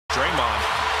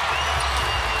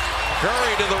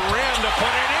Curry to the rim to put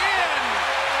it in.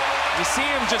 You see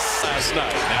him just last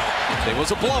night. Now, it was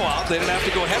a blowout. They didn't have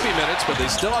to go heavy minutes, but they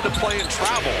still had to play and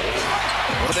travel.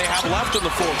 What do they have left in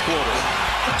the fourth quarter?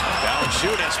 Down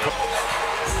shoot is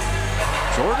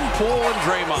Jordan Poole and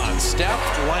Draymond, Steph,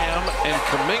 Lamb, and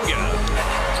Kuminga.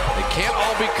 They can't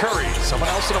all be Curry. Someone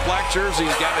else in a black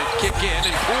jersey's got to kick in,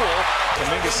 and Poole.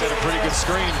 Kuminga set a pretty good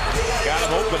screen. Got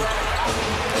him open.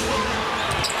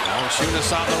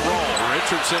 Valanciunas on the roll.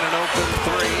 Richardson an open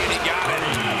three, and he got it.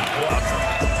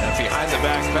 And behind the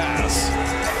back pass.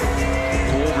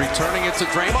 Poole returning it to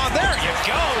Draymond. There you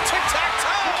go.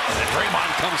 Tic-tac-toe. And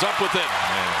Draymond comes up with it.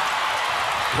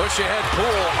 Push ahead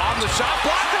Poole on the shot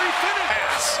block where he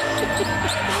finishes.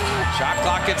 Shot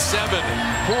clock at 7.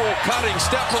 Poole cutting,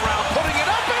 step around, putting it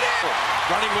up and in.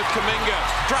 Running with Kuminga.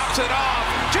 Drops it off.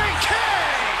 J.K.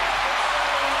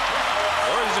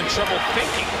 Warriors in trouble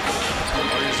thinking.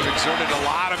 Warriors have exerted a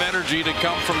lot of energy to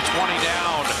come from 20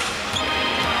 down.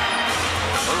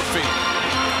 Murphy.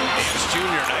 It's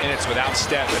Jr. Minutes without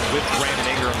Steph and with Brandon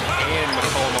Ingram and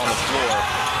McCollum on the floor.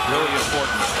 Really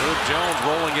important. Herb Jones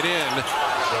rolling it in.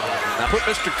 Now put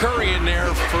Mr. Curry in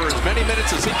there for as many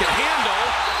minutes as he can handle.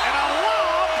 And a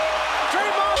lob.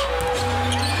 Draymond.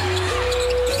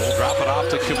 We'll drop it off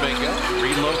to Kuminga.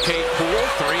 Relocate Poole.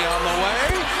 3 on the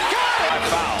way. Got it.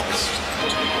 5 fouls.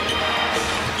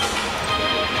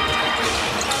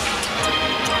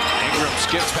 Ingram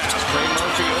skips past. Trey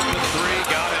Murphy open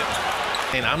 3. Got it.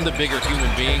 And I'm the bigger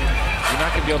human being. You're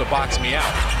not going to be able to box me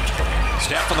out.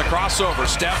 Steph on the crossover.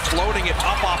 Steph floating it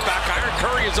up off back iron.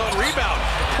 Curry his own rebound.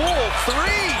 Poole 3.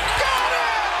 Got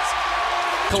it!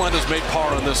 Kalenda's made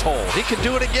par on this hole. He can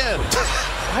do it again.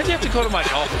 Why'd you have to go to my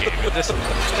golf game with this?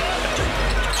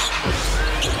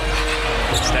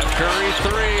 Steph Curry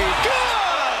 3.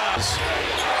 Good!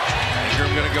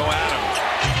 Ingram going to go at him.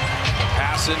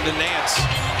 Pass into Nance.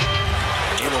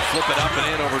 He will flip it up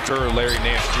and in over to Larry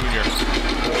Nance Jr.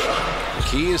 The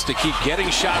key is to keep getting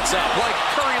shots up like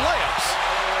Curry layups.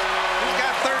 He's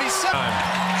got 30 seconds.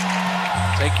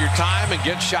 Take your time and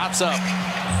get shots up.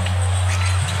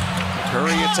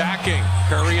 Curry attacking.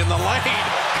 Curry in the lane.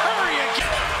 Curry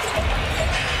again.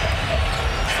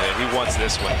 Yeah, he wants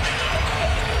this one.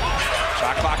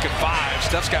 Shot clock at 5.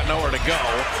 Steph's got nowhere to go.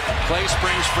 Clay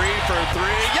springs free for 3.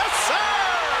 Yes, sir!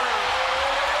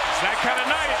 It's that kind of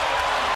night.